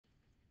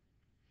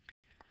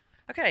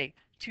Okay,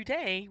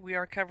 today we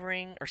are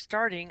covering or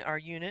starting our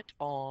unit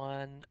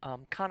on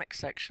conic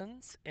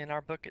sections. In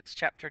our book, it's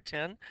chapter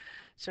 10.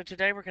 So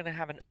today we're going to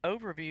have an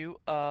overview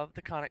of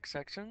the conic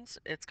sections.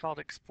 It's called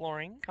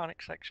Exploring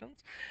Conic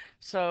Sections.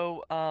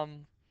 So to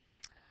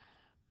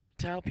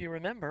help you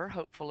remember,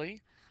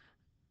 hopefully,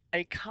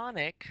 a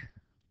conic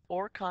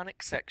or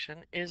conic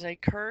section is a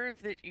curve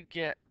that you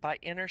get by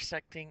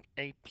intersecting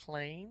a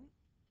plane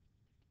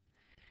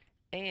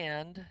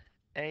and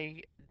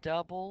a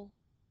double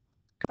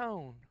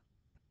cone.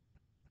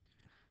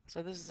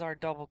 So this is our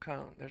double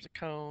cone. There's a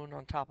cone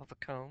on top of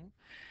a cone.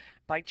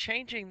 By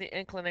changing the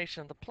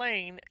inclination of the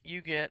plane,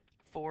 you get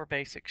four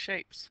basic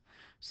shapes.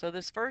 So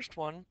this first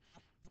one,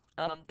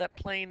 that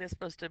plane is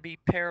supposed to be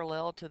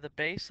parallel to the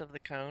base of the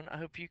cone. I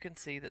hope you can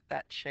see that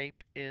that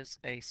shape is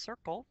a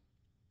circle.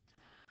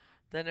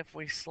 Then if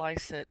we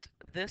slice it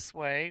this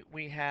way,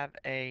 we have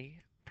a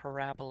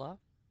parabola.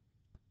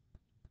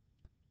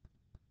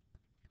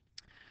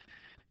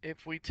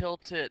 If we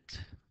tilt it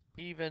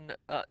even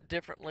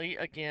differently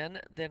again,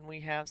 then we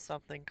have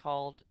something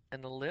called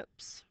an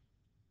ellipse.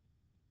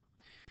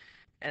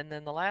 And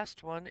then the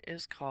last one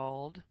is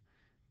called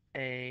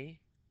a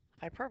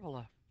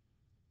hyperbola.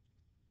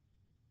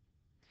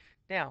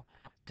 Now,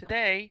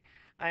 today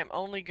I am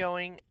only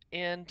going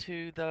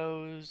into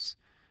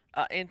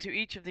into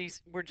each of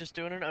these. We're just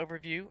doing an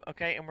overview,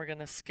 okay, and we're going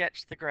to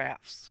sketch the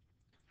graphs.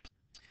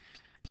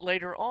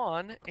 Later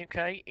on,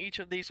 okay, each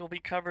of these will be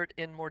covered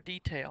in more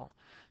detail.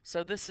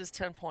 So this is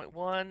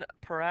 10.1,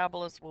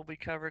 parabolas will be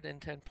covered in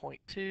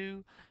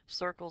 10.2,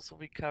 circles will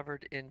be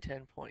covered in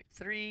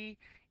 10.3,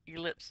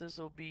 ellipses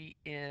will be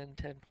in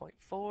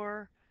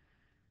 10.4,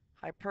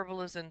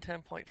 hyperbolas in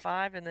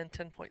 10.5, and then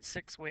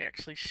 10.6 we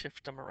actually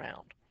shift them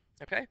around.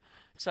 Okay,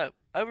 so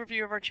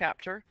overview of our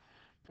chapter.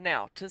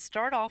 Now, to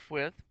start off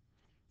with,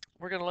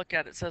 we're going to look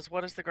at it says,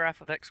 what is the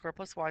graph of x squared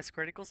plus y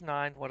squared equals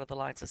 9? What are the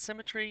lines of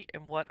symmetry?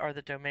 And what are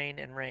the domain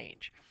and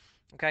range?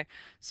 Okay,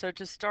 so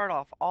to start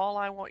off, all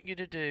I want you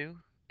to do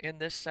in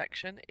this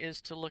section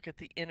is to look at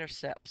the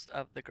intercepts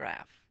of the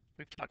graph.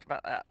 We've talked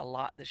about that a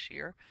lot this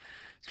year.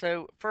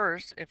 So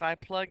first, if I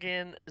plug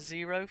in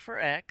 0 for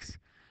x,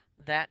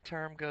 that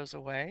term goes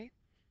away.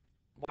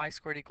 Y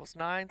squared equals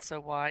 9, so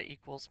y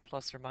equals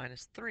plus or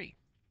minus 3.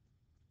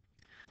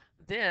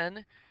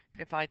 Then,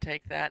 if I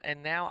take that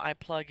and now I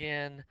plug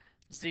in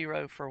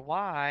 0 for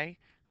y,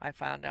 I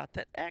found out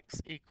that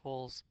x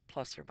equals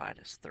plus or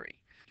minus 3.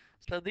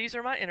 So these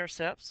are my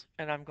intercepts,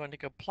 and I'm going to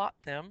go plot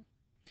them.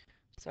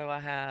 So I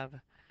have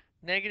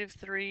negative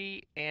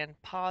 3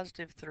 and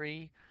positive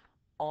 3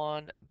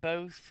 on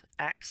both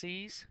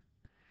axes.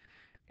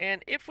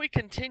 And if we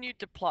continued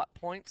to plot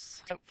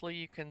points, hopefully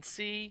you can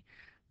see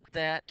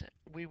that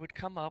we would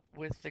come up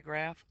with the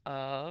graph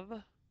of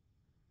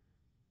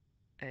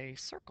a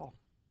circle.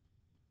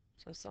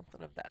 So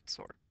something of that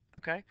sort.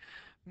 Okay.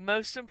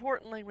 Most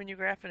importantly, when you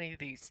graph any of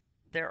these,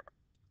 they're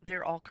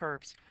they're all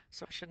curves.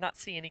 So I should not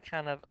see any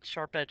kind of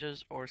sharp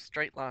edges or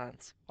straight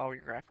lines while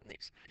you're graphing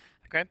these.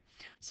 Okay.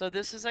 So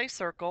this is a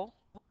circle.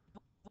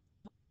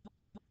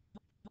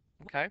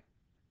 Okay.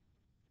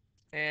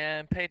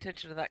 And pay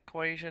attention to that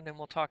equation, and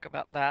we'll talk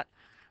about that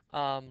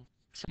some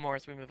more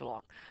as we move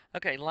along.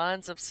 Okay.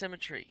 Lines of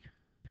symmetry.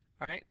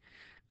 All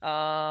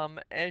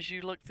right. As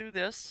you look through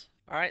this,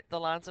 all right, the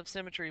lines of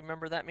symmetry,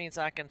 remember that means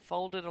I can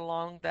fold it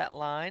along that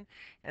line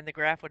and the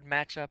graph would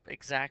match up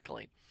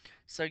exactly.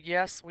 So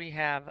yes, we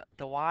have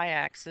the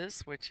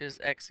y-axis, which is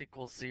x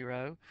equals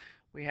 0.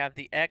 We have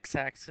the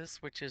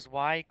x-axis, which is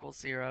y equals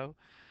 0.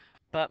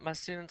 But my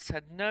students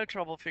had no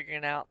trouble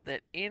figuring out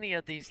that any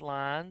of these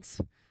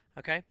lines,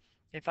 okay,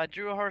 if I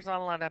drew a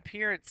horizontal line up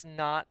here, it's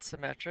not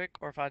symmetric,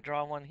 or if I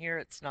draw one here,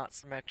 it's not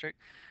symmetric.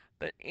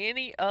 But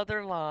any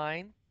other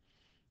line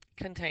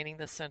containing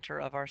the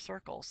center of our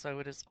circle. So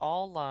it is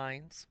all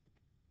lines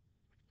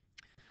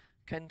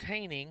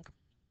containing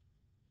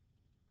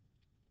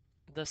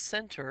the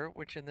center,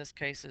 which in this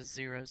case is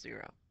 0,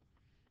 0.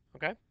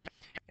 Okay?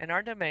 And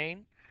our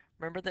domain,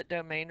 remember that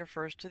domain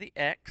refers to the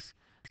x.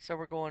 So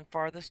we're going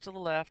farthest to the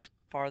left,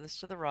 farthest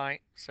to the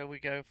right. So we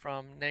go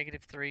from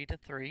negative 3 to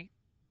 3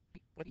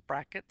 with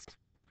brackets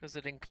because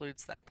it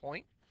includes that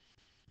point.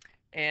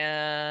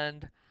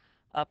 And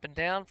up and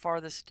down,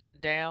 farthest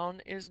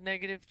down is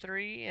negative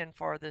 3, and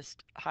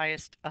farthest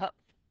highest up,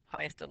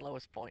 highest and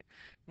lowest point,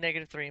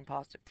 negative 3 and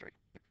positive 3.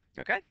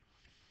 Okay,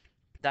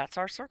 that's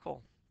our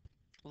circle.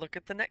 Look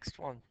at the next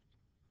one.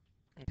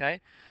 Okay,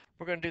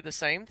 we're going to do the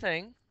same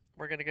thing.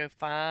 We're going to go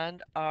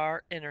find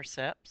our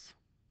intercepts.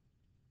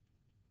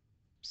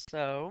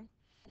 So,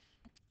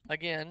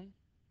 again,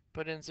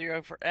 put in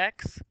 0 for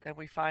x, and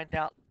we find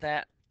out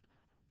that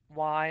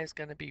y is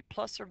going to be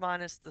plus or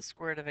minus the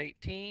square root of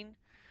 18.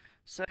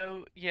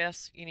 So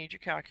yes, you need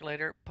your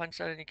calculator. Punch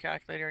that in your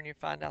calculator and you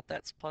find out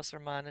that's plus or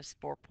minus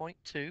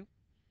 4.2.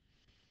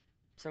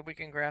 So we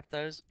can graph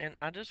those. And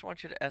I just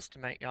want you to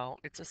estimate, y'all.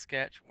 It's a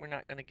sketch. We're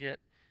not going to get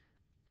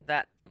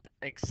that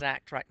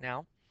exact right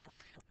now.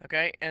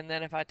 Okay, and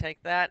then if I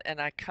take that and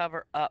I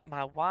cover up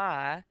my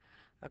y,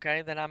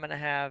 okay, then I'm going to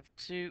have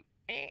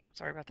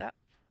sorry about that.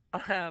 I'll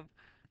have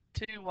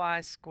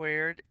 2y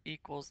squared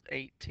equals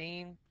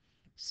 18.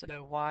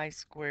 So y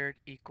squared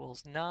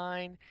equals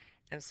 9.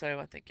 And so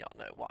I think y'all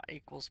know y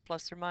equals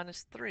plus or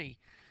minus 3.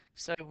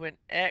 So when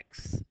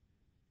x,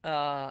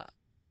 uh,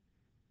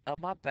 oh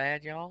my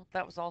bad, y'all.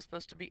 That was all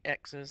supposed to be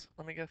x's.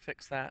 Let me go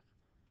fix that.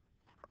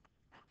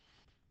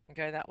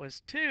 Okay, that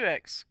was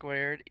 2x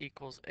squared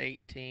equals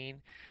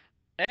 18.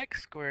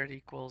 X squared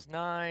equals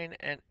 9.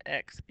 And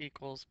x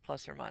equals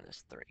plus or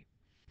minus 3.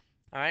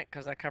 All right,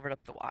 because I covered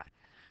up the y.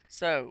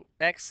 So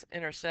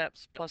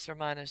x-intercepts plus or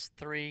minus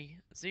 3,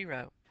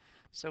 0.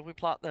 So we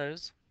plot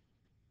those,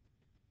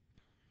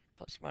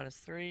 plus or minus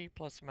 3,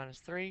 plus or minus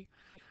 3.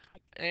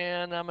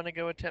 And I'm going to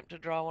go attempt to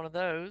draw one of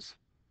those.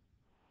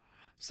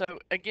 So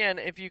again,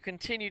 if you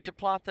continue to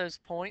plot those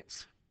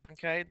points,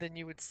 okay, then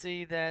you would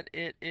see that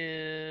it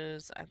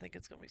is, I think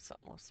it's going to be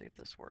something. Let's see if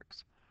this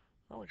works.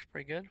 That looks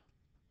pretty good.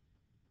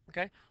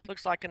 Okay,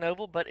 looks like an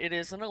oval, but it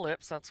is an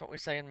ellipse. That's what we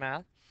say in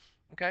math.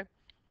 Okay,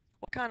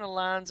 what kind of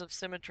lines of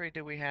symmetry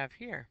do we have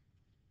here?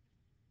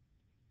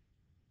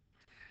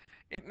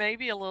 It may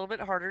be a little bit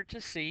harder to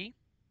see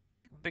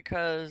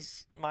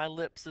because my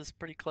ellipse is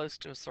pretty close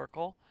to a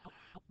circle.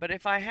 But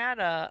if I had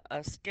a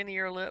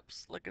skinnier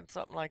ellipse looking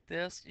something like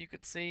this, you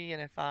could see,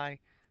 and if I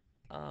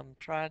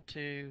tried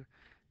to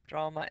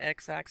draw my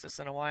x-axis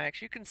and a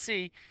y-axis, you can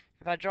see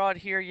if I draw it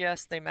here,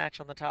 yes, they match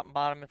on the top and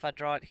bottom. If I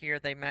draw it here,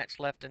 they match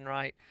left and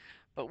right.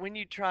 But when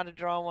you try to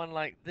draw one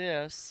like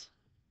this,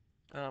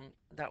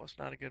 that was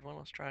not a good one.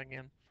 Let's try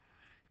again.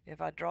 If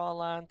I draw a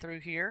line through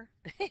here,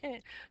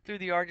 through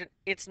the origin,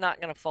 it's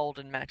not going to fold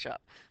and match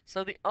up.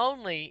 So the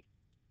only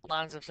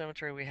lines of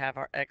symmetry we have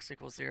are x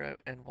equals 0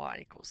 and y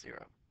equals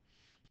 0.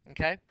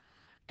 Okay?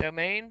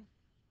 Domain,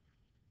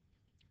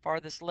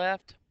 farthest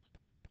left,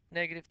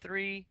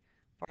 -3.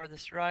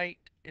 Farthest right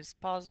is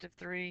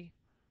 +3.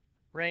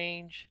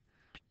 Range,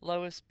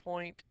 lowest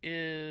point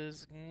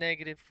is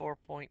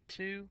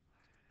 -4.2.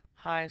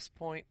 Highest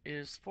point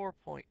is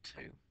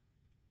 4.2.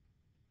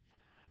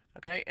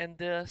 Okay, and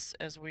this,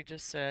 as we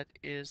just said,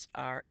 is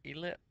our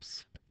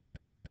ellipse.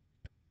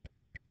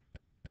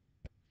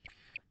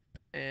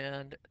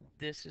 And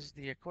this is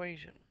the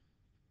equation.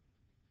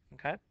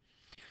 Okay,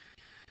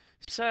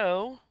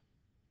 so,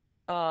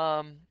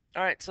 all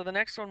right, so the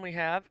next one we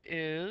have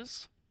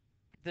is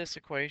this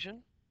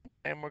equation,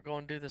 and we're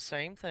going to do the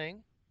same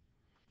thing.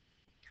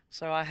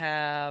 So I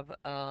have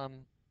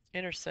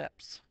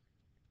intercepts.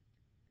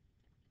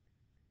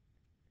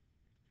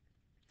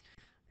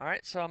 All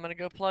right, so I'm going to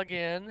go plug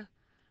in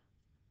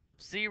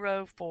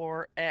 0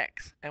 for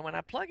x. And when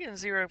I plug in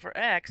 0 for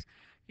x,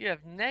 you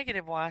have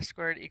negative y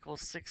squared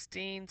equals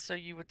 16. So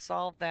you would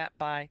solve that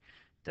by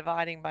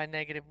dividing by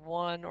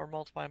 -1 or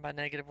multiplying by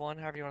 -1,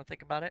 however you want to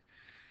think about it.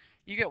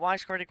 You get y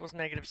squared equals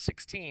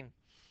 -16.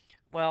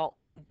 Well,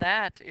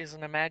 that is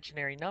an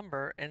imaginary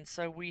number, and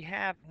so we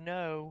have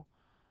no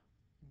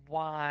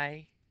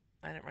y,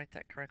 I didn't write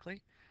that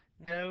correctly,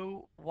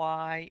 no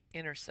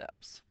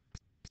y-intercepts.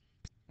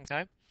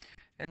 Okay?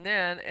 And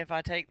then if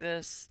I take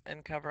this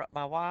and cover up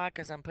my y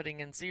because I'm putting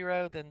in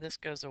 0, then this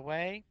goes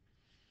away.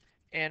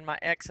 And my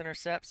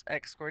x-intercepts,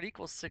 x squared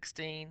equals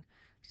 16.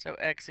 So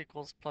x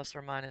equals plus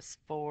or minus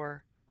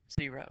 4,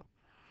 0.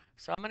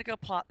 So I'm going to go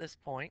plot this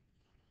point,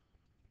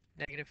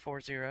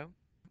 -4, 0.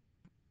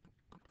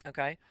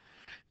 Okay.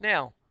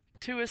 Now,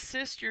 to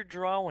assist your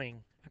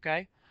drawing,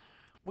 okay,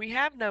 we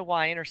have no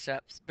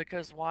y-intercepts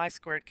because y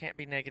squared can't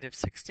be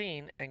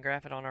 -16 and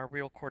graph it on our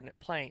real coordinate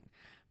plane.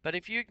 But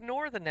if you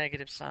ignore the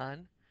negative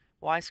sign,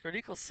 y squared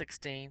equals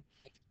 16,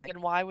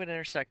 then y would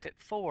intersect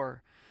at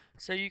 4.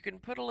 So you can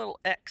put a little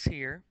x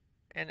here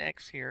and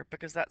x here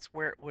because that's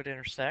where it would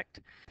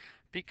intersect.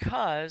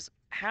 Because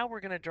how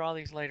we're going to draw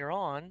these later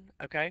on,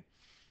 okay,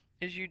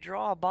 is you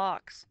draw a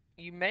box,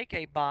 you make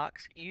a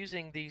box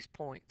using these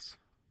points.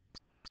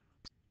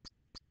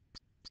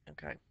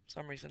 Okay, for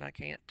some reason I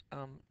can't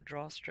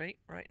draw straight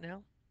right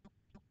now.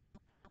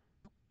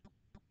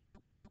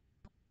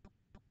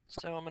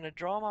 So I'm going to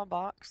draw my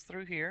box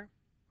through here,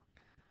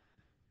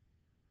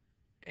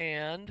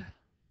 and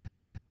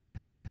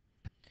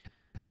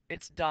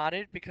it's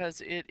dotted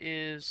because it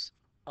is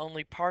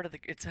only part of the,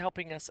 it's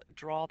helping us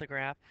draw the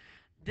graph.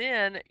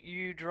 Then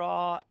you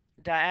draw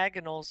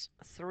diagonals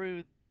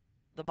through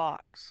the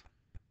box,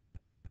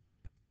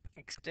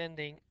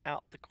 extending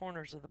out the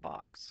corners of the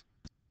box.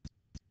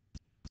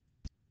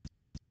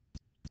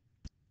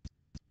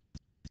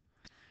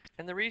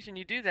 And the reason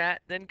you do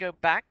that, then go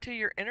back to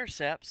your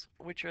intercepts,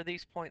 which are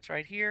these points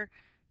right here,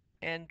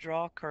 and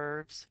draw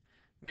curves,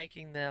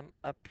 making them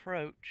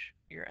approach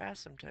your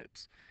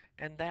asymptotes.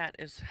 And that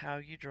is how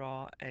you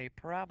draw a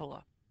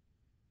parabola.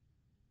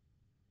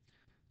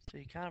 So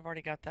you kind of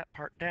already got that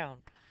part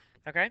down.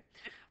 Okay,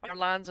 our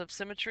lines of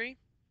symmetry,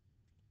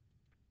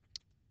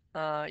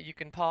 you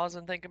can pause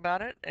and think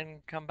about it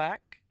and come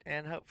back,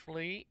 and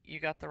hopefully you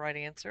got the right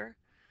answer.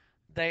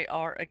 They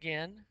are,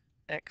 again,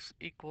 x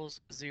equals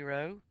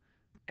 0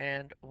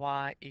 and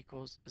y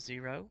equals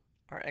 0,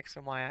 our x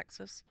and y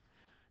axis.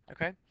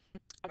 Okay,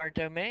 our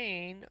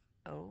domain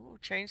Oh,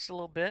 changed a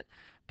little bit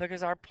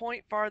because our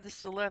point farthest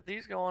to the left,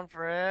 these go on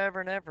forever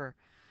and ever.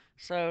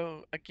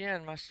 So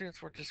again, my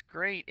students were just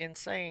great in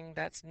saying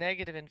that's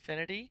negative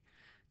infinity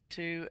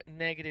to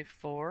negative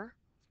 4.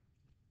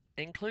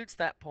 Includes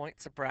that point,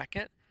 it's a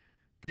bracket.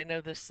 They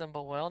know this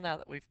symbol well now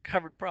that we've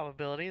covered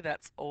probability.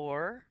 That's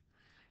or.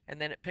 And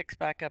then it picks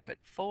back up at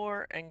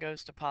 4 and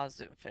goes to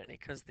positive infinity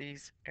because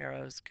these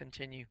arrows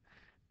continue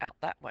out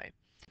that way.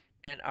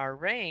 And our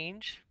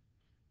range,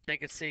 they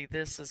could see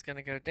this is going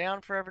to go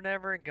down forever and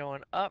ever and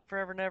going up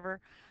forever and ever.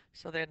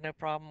 So they had no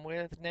problem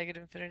with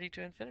negative infinity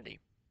to infinity.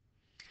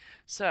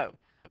 So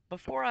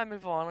before I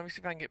move on, let me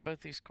see if I can get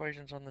both these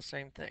equations on the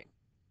same thing.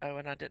 Oh,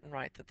 and I didn't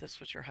write that this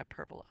was your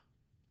hyperbola.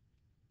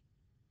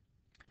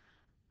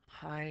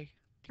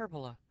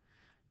 Hyperbola.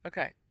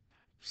 Okay,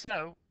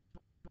 so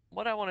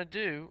what I want to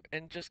do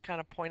and just kind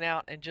of point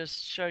out and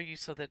just show you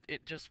so that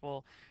it just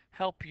will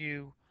help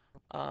you.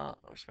 Let's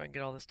see if I can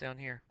get all this down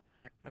here.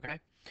 Okay,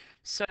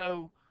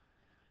 so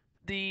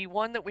the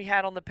one that we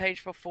had on the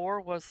page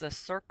before was the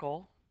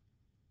circle.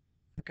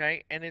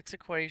 Okay, and its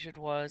equation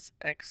was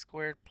x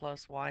squared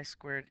plus y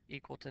squared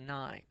equal to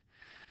 9.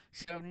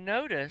 So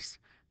notice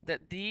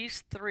that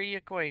these three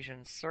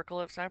equations, circle,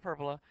 ellipse, and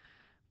hyperbola,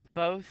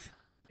 both,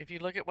 if you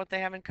look at what they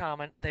have in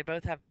common, they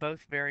both have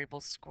both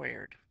variables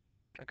squared.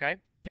 Okay,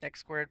 x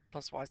squared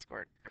plus y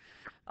squared.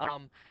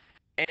 Um,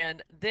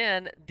 and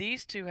then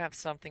these two have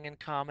something in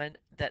common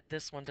that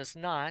this one does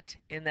not,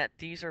 in that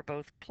these are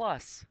both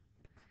plus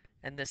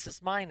and this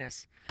is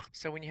minus.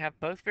 So when you have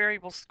both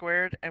variables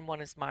squared and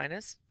one is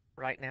minus,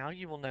 right now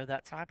you will know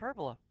that's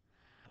hyperbola.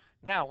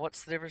 Now,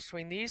 what's the difference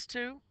between these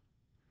two?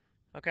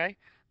 Okay,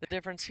 the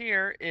difference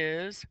here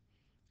is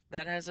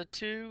that has a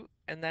 2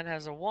 and that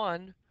has a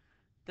 1.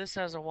 This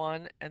has a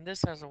 1 and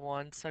this has a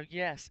 1. So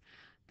yes,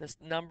 the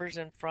numbers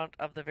in front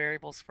of the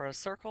variables for a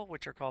circle,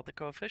 which are called the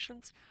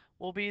coefficients,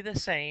 will be the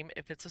same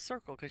if it's a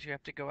circle because you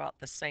have to go out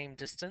the same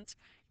distance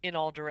in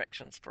all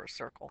directions for a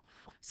circle.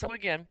 So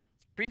again,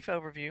 brief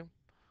overview.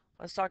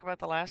 Let's talk about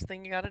the last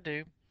thing you got to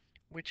do,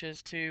 which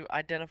is to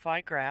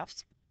identify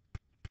graphs.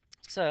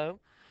 So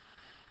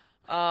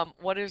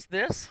what is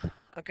this?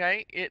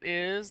 Okay, it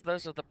is,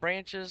 those are the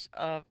branches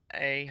of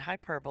a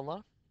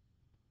hyperbola.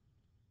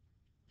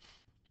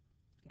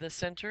 The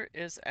center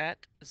is at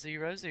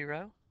 0,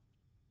 0.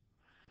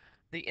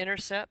 The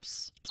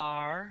intercepts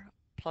are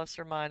plus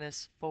or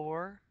minus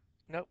 4.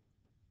 Nope,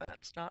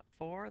 that's not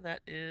 4.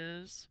 That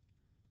is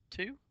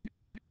 2.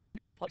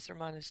 Plus or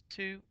minus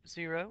 2,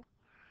 0.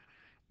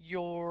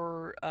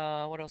 Your,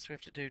 what else do we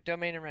have to do?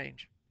 Domain and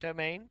range.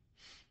 Domain,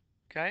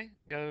 okay,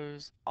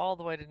 goes all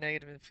the way to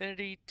negative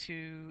infinity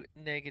to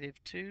negative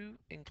 2,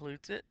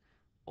 includes it,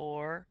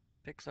 or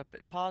picks up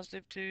at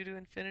positive 2 to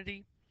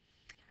infinity.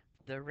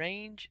 The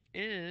range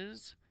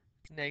is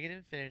negative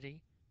infinity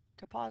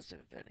to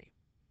positive infinity.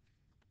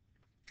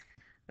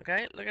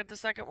 Okay, look at the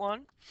second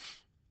one.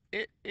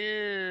 It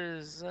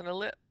is an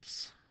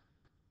ellipse.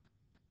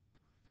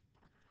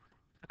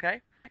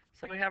 Okay,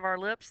 so we have our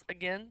ellipse.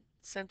 Again,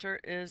 center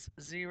is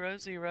 0,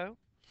 0.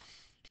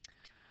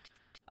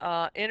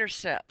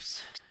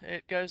 Intercepts.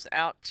 It goes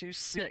out to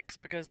 6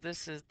 because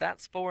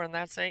that's 4 and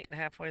that's 8 and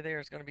halfway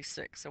there is going to be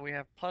 6. So we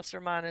have plus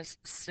or minus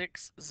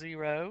 6,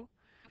 0.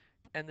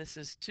 And this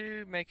is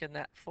 2, making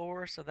that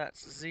 4. So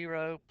that's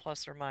 0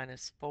 plus or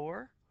minus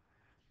 4.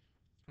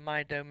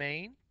 My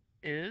domain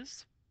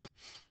is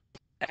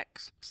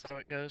x. So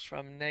it goes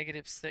from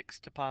negative 6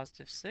 to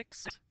positive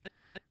 6.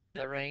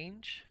 The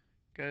range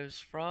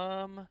goes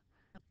from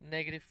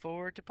negative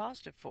 4 to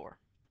positive 4.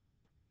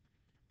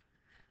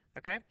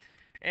 Okay.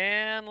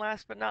 And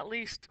last but not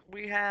least,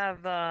 we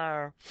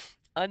have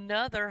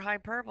another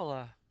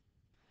hyperbola.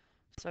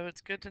 So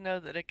it's good to know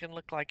that it can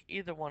look like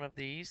either one of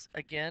these.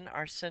 Again,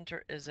 our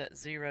center is at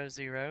 0,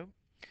 0.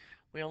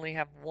 We only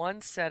have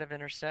one set of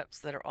intercepts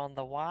that are on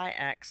the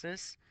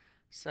y-axis.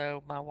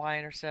 So my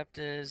y-intercept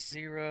is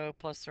 0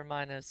 plus or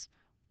minus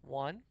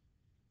 1.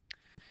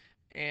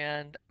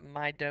 And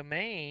my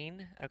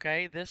domain,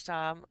 okay, this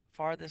time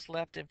farthest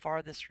left and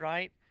farthest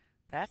right,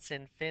 that's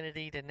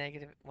infinity to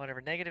negative, whatever,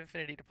 negative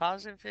infinity to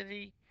positive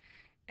infinity.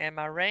 And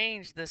my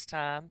range this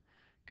time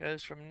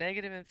goes from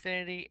negative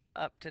infinity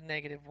up to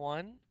negative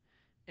 1,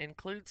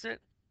 includes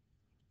it,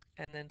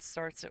 and then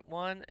starts at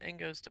 1 and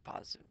goes to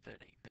positive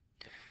infinity.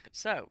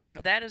 So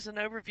that is an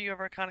overview of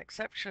our conic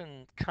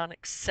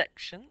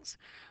sections.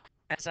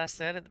 As I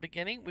said at the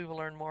beginning, we will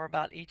learn more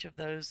about each of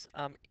those.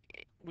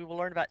 We will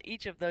learn about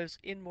each of those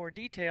in more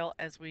detail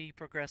as we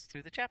progress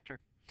through the chapter.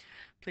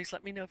 Please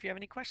let me know if you have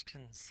any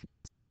questions.